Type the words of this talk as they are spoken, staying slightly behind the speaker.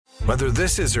Whether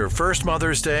this is her first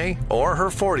Mother's Day or her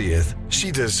 40th, she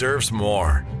deserves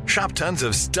more. Shop tons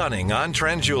of stunning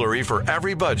on-trend jewelry for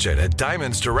every budget at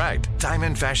Diamonds Direct.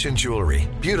 Diamond fashion jewelry,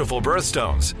 beautiful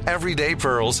birthstones, everyday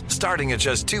pearls starting at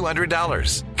just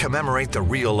 $200. Commemorate the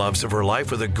real loves of her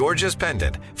life with a gorgeous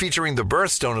pendant featuring the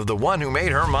birthstone of the one who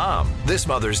made her mom. This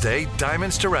Mother's Day,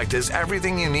 Diamonds Direct is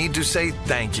everything you need to say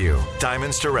thank you.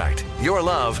 Diamonds Direct. Your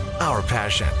love, our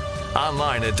passion.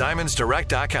 Online at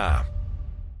diamondsdirect.com.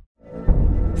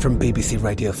 From BBC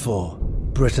Radio 4,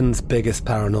 Britain's biggest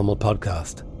paranormal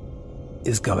podcast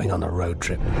is going on a road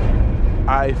trip.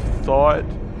 I thought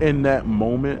in that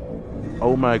moment,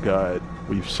 oh my God,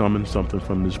 we've summoned something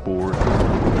from this board.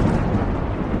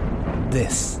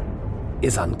 This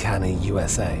is Uncanny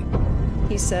USA.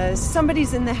 He says,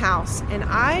 somebody's in the house, and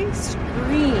I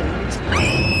screamed.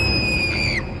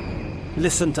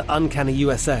 Listen to Uncanny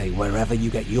USA wherever you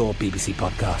get your BBC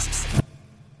podcasts,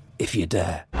 if you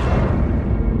dare.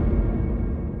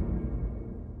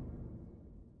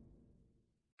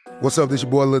 What's up, this your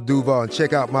boy Lil Duval, and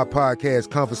check out my podcast,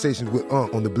 Conversations with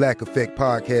Unc, on the Black Effect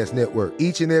Podcast Network.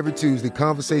 Each and every Tuesday,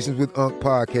 Conversations with Unc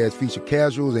podcast feature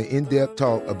casuals and in-depth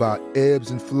talk about ebbs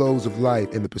and flows of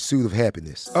life and the pursuit of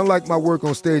happiness. Unlike my work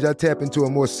on stage, I tap into a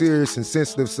more serious and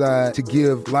sensitive side to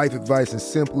give life advice and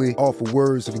simply offer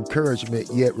words of encouragement,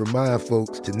 yet remind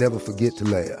folks to never forget to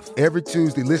laugh. Every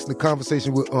Tuesday, listen to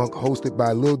Conversation with Unc, hosted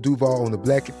by Lil Duval on the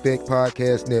Black Effect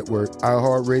Podcast Network,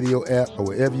 iHeartRadio app, or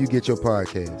wherever you get your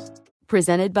podcasts.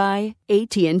 Presented by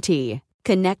AT&T.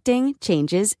 Connecting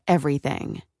changes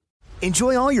everything.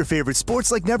 Enjoy all your favorite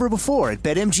sports like never before at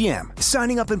BetMGM.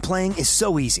 Signing up and playing is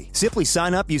so easy. Simply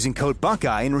sign up using code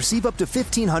Buckeye and receive up to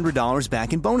 $1,500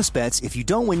 back in bonus bets if you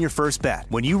don't win your first bet.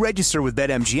 When you register with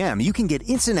BetMGM, you can get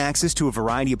instant access to a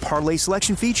variety of parlay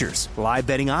selection features, live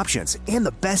betting options, and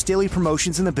the best daily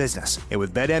promotions in the business. And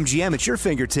with BetMGM at your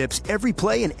fingertips, every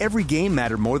play and every game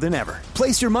matter more than ever.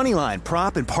 Place your moneyline,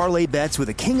 prop, and parlay bets with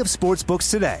the king of sportsbooks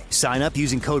today. Sign up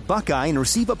using code Buckeye and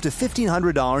receive up to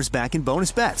 $1,500 back in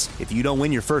bonus bets if you don't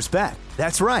win your first bet.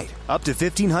 That's right, up to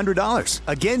 $1,500.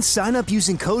 Again, sign up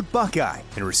using code Buckeye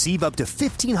and receive up to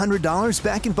 $1,500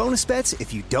 back in bonus bets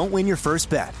if you don't win your first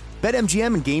bet.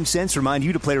 BetMGM and GameSense remind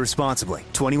you to play responsibly.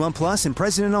 21 plus and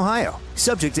present in Ohio.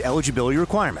 Subject to eligibility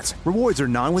requirements. Rewards are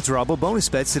non-withdrawable bonus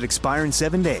bets that expire in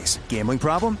 7 days. Gambling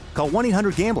problem? Call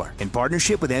 1-800-GAMBLER in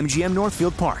partnership with MGM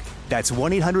Northfield Park. That's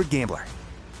 1-800-GAMBLER.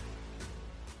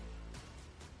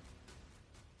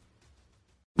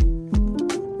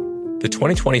 The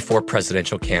 2024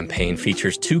 presidential campaign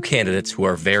features two candidates who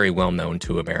are very well known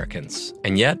to Americans.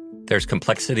 And yet, there's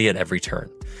complexity at every turn.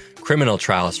 Criminal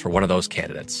trials for one of those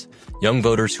candidates. Young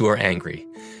voters who are angry.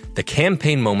 The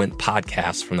Campaign Moment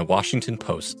podcast from the Washington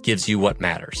Post gives you what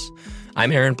matters.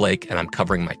 I'm Aaron Blake, and I'm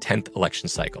covering my 10th election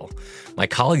cycle. My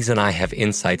colleagues and I have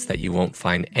insights that you won't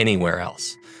find anywhere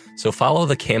else. So follow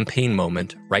The Campaign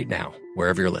Moment right now,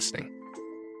 wherever you're listening.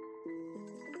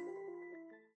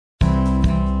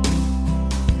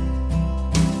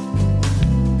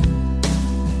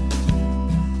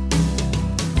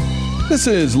 This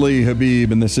is Lee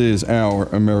Habib, and this is Our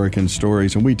American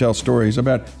Stories, and we tell stories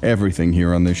about everything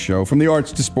here on this show, from the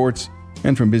arts to sports,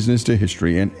 and from business to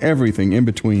history, and everything in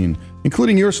between,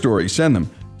 including your stories. Send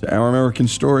them to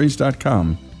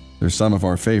ouramericanstories.com. They're some of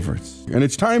our favorites. And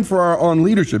it's time for our On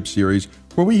Leadership series,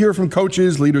 where we hear from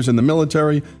coaches, leaders in the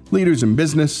military, leaders in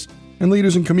business, and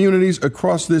leaders in communities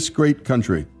across this great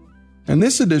country. And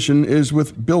this edition is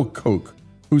with Bill Koch,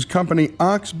 whose company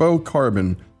Oxbow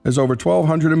Carbon has over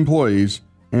 1,200 employees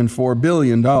and $4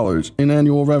 billion in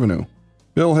annual revenue.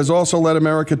 Bill has also led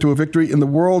America to a victory in the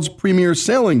world's premier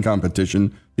sailing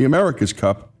competition, the America's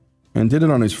Cup, and did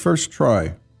it on his first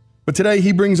try. But today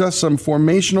he brings us some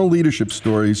formational leadership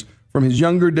stories from his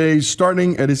younger days,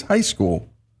 starting at his high school,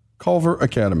 Culver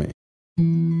Academy.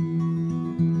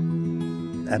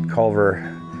 At Culver,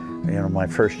 my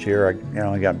first year,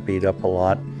 I got beat up a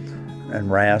lot and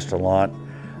harassed a lot.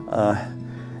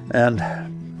 And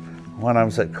when I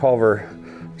was at Culver,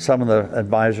 some of the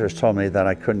advisors told me that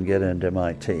I couldn't get into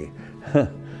MIT. And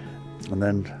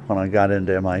then when I got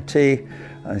into MIT,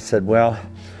 I said, well,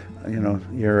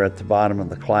 you're at the bottom of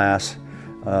the class.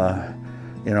 I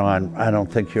don't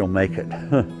think you'll make it.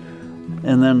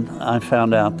 And then I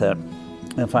found out that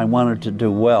if I wanted to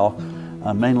do well,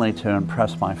 mainly to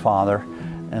impress my father,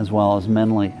 as well as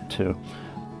mentally to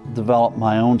develop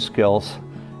my own skills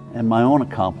and my own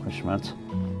accomplishments.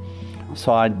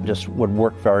 So I just would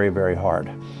work very, very hard.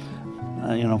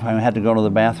 If I had to go to the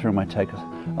bathroom, I'd take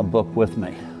a book with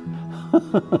me.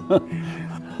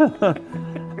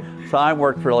 So I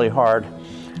worked really hard,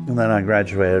 and then I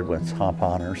graduated with top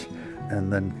honors,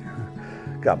 and then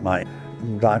got my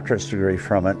doctorate degree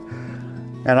from it.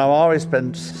 And I've always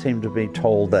seemed to be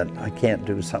told that I can't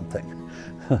do something.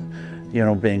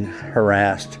 Being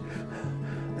harassed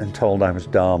and told I was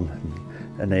dumb,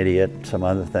 an idiot, some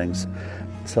other things.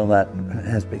 So that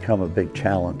has become a big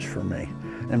challenge for me.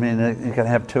 I mean, it can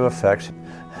have two effects.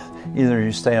 Either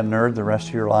you stay a nerd the rest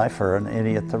of your life or an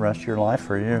idiot the rest of your life,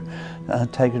 or you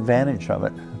take advantage of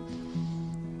it.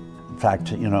 In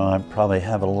fact, I probably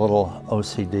have a little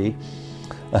OCD.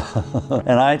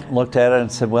 And I looked at it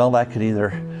and said, well, that could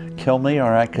either kill me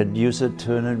or I could use it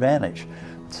to an advantage.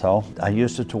 So I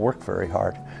used it to work very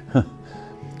hard.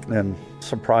 And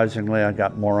surprisingly, I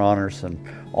got more honors than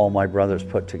all my brothers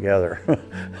put together,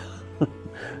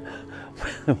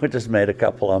 which has made a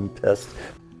couple of them pissed.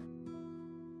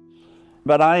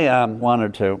 But I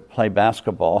wanted to play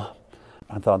basketball.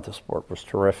 I thought the sport was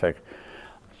terrific.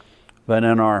 But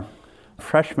in our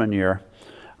freshman year,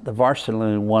 the varsity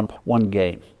only won one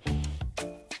game.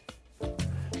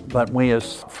 But we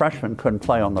as freshmen couldn't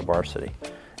play on the varsity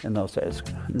in those days.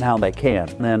 Now they can,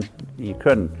 and then you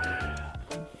couldn't.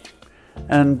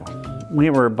 And we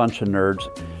were a bunch of nerds.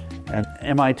 And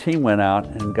MIT went out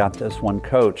and got this one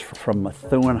coach from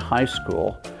Methuen High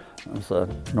School. It was a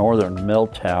northern mill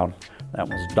town that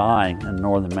was dying in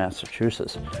northern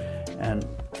Massachusetts. And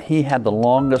he had the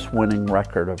longest winning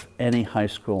record of any high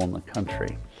school in the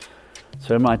country.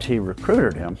 So MIT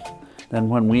recruited him. Then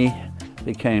when we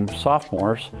became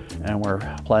sophomores and were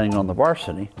playing on the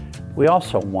varsity, we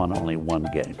also won only one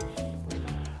game.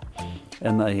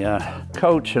 And the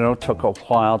coach, took a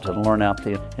while to learn out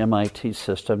the MIT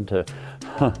system, to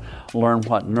learn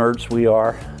what nerds we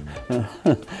are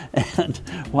and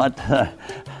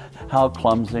how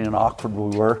clumsy and awkward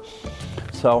we were.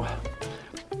 So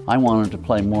I wanted to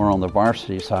play more on the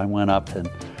varsity, so I went up and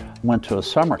went to a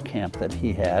summer camp that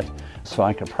he had so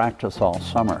I could practice all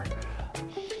summer.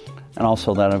 And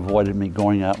also that avoided me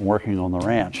going out and working on the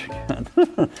ranch.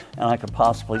 And I could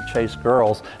possibly chase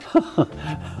girls,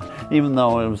 even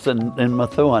though it was in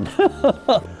Methuen.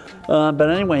 But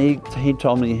anyway, he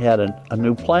told me he had a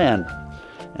new plan,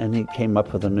 and he came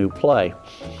up with a new play.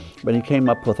 But he came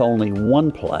up with only one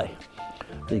play,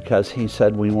 because he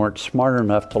said we weren't smart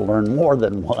enough to learn more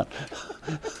than one.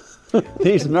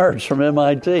 These nerds from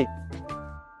MIT.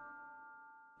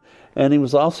 And he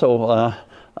was also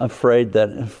afraid that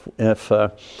if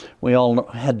we all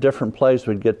had different plays,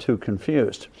 we'd get too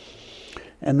confused.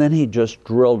 And then he just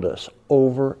drilled us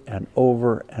over and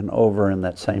over and over in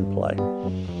that same play,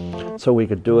 so we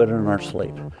could do it in our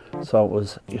sleep. So it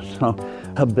was,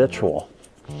 habitual.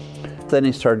 Then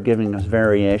he started giving us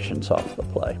variations off the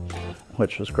play,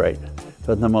 which was great.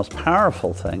 But the most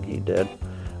powerful thing he did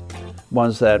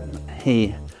was that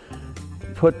he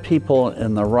put people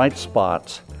in the right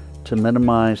spots to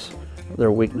minimize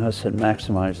their weakness and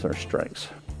maximize their strengths.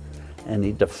 And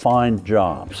he defined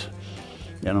jobs.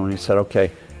 And he said, okay,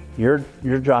 your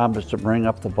job is to bring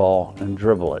up the ball and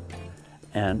dribble it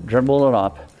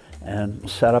up and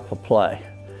set up a play.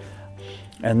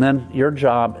 And then your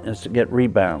job is to get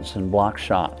rebounds and block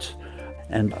shots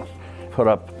and put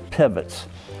up pivots.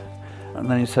 And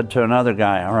then he said to another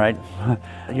guy, all right,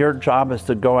 your job is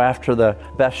to go after the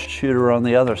best shooter on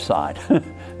the other side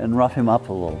and rough him up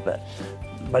a little bit.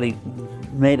 But he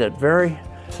made it very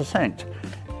succinct.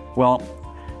 Well,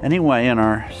 anyway, in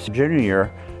our junior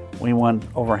year, we won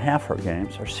over half our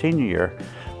games. Our senior year,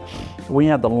 we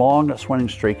had the longest winning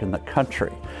streak in the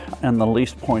country and the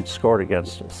least points scored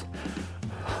against us.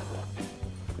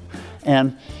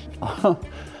 And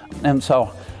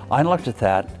so I looked at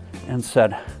that and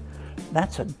said,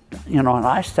 and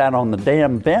I sat on the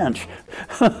damn bench,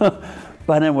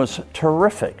 but it was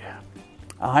terrific.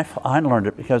 I learned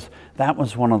it because that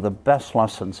was one of the best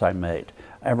lessons I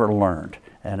ever learned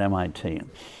at MIT.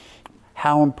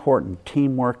 How important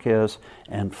teamwork is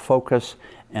and focus.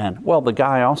 And, well, the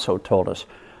guy also told us,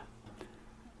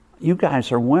 you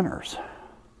guys are winners.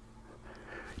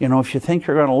 If you think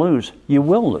you're going to lose, you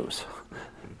will lose.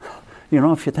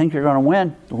 If you think you're going to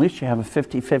win, at least you have a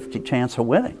 50-50 chance of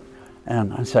winning.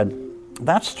 And I said,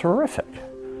 that's terrific.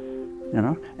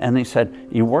 And he said,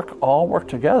 you all work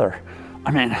together.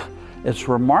 I mean, it's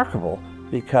remarkable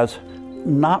because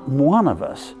not one of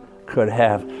us could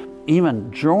have even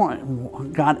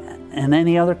got in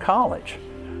any other college.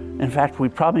 In fact, we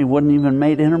probably wouldn't even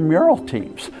made intramural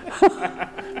teams.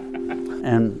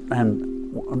 and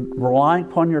relying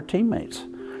upon your teammates,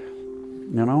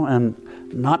 and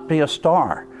not be a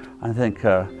star. I think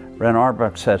Ren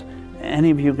Auerbach said,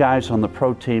 any of you guys on the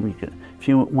pro team, if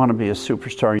you want to be a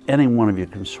superstar, any one of you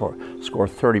can score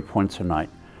 30 points a night.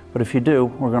 But if you do,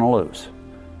 we're going to lose.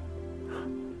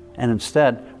 And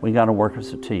instead, we got to work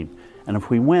as a team. And if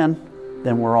we win,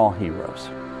 then we're all heroes.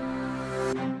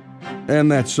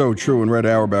 And that's so true. And Red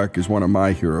Auerbach is one of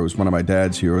my heroes, one of my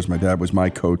dad's heroes. My dad was my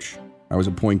coach. I was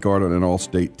a point guard on an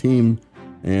all-state team.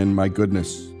 And my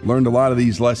goodness, learned a lot of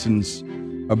these lessons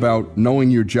about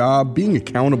knowing your job, being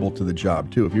accountable to the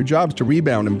job, too. If your job's to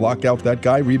rebound and block out that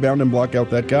guy, rebound and block out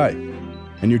that guy.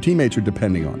 And your teammates are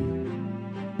depending on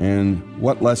you. And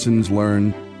what lessons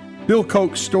learned. Bill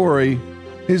Koch's story,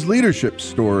 his leadership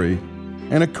story,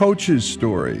 and a coach's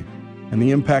story, and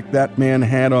the impact that man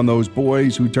had on those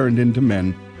boys who turned into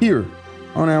men here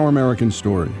on Our American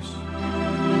Stories.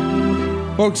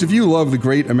 Folks, if you love the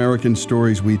great American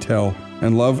stories we tell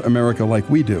and love America like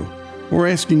we do, we're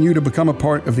asking you to become a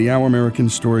part of the Our American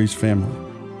Stories family.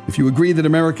 If you agree that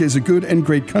America is a good and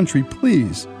great country,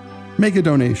 please make a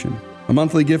donation. A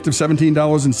monthly gift of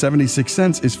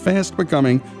 $17.76 is fast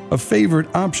becoming a favorite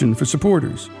option for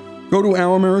supporters. Go to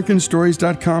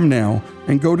OurAmericanStories.com now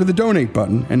and go to the donate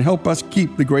button and help us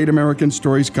keep the great American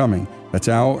stories coming. That's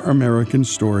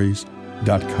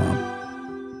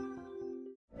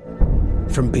OurAmericanStories.com.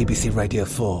 From BBC Radio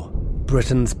 4,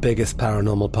 Britain's biggest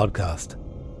paranormal podcast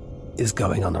is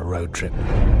going on a road trip.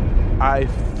 I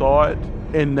thought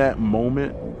in that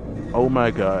moment, oh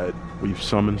my God, we've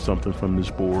summoned something from this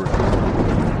board.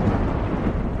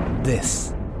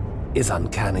 This is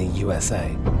Uncanny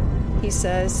USA. He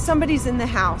says, somebody's in the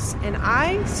house, and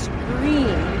I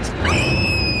screamed.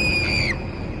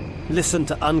 Listen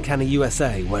to Uncanny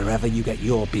USA wherever you get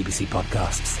your BBC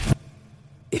podcasts,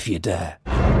 if you dare.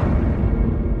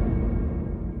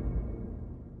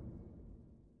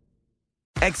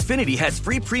 Xfinity has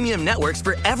free premium networks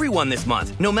for everyone this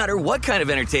month, no matter what kind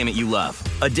of entertainment you love.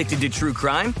 Addicted to true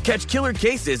crime? Catch killer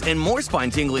cases and more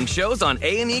spine-tingling shows on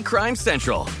A&E Crime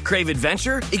Central. Crave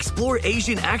adventure? Explore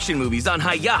Asian action movies on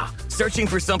Hi-YAH. Searching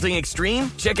for something extreme?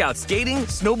 Check out skating,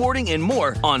 snowboarding, and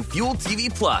more on Fuel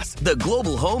TV Plus, the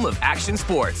global home of action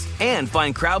sports. And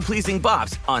find crowd-pleasing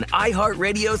bops on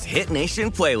iHeartRadio's Hit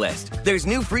Nation playlist. There's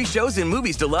new free shows and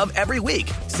movies to love every week.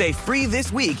 Say free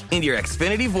this week in your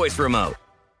Xfinity voice remote.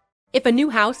 If a new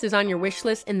house is on your wish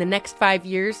list in the next 5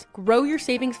 years, grow your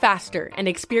savings faster and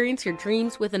experience your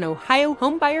dreams with an Ohio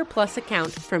Homebuyer Plus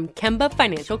account from Kemba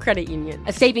Financial Credit Union.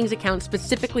 A savings account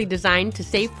specifically designed to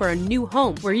save for a new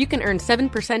home where you can earn 7%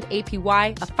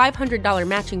 APY, a $500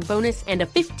 matching bonus, and a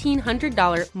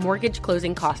 $1,500 mortgage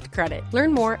closing cost credit.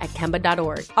 Learn more at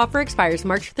Kemba.org. Offer expires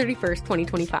March 31st,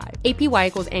 2025. APY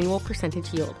equals annual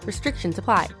percentage yield. Restrictions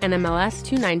apply. NMLS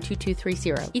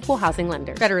 292230. Equal housing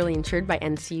lender. Federally insured by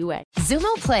NCUA.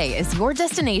 Xumo Play is your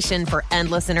destination for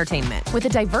endless entertainment. With a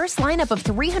diverse lineup of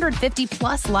 350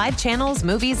 plus live channels,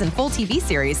 movies, and full TV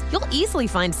series, you'll easily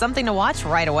find something to watch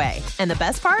right away. And the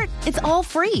best part? It's all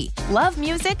free. Love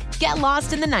music? Get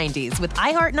lost in the 90s with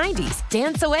iHeart 90s.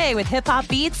 Dance away with hip-hop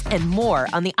beats and more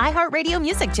on the iHeartRadio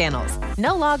music channels.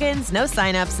 No logins, no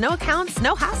signups, no accounts,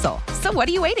 no hassle. So what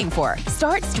are you waiting for?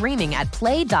 Start streaming at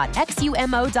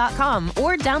play.xumo.com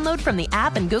or download from the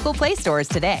app and Google Play stores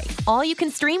today. All you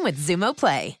can stream with Xumo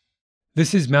Play.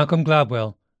 This is Malcolm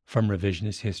Gladwell from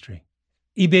Revisionist History.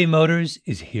 eBay Motors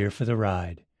is here for the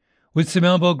ride. With some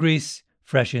elbow grease,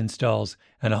 fresh installs,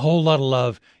 and a whole lot of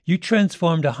love, you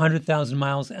transformed 100,000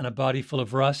 miles and a body full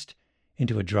of rust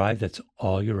into a drive that's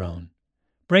all your own.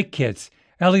 Brake kits,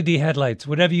 LED headlights,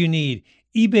 whatever you need,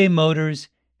 eBay Motors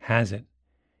has it.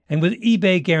 And with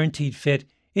eBay Guaranteed Fit,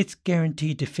 it's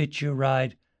guaranteed to fit your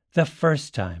ride the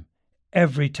first time,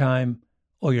 every time,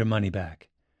 or your money back.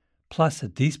 Plus,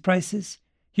 at these prices,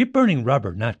 you're burning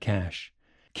rubber, not cash.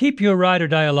 Keep your ride or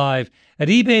die alive at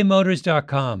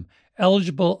ebaymotors.com.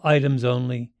 Eligible items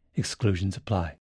only. Exclusions apply.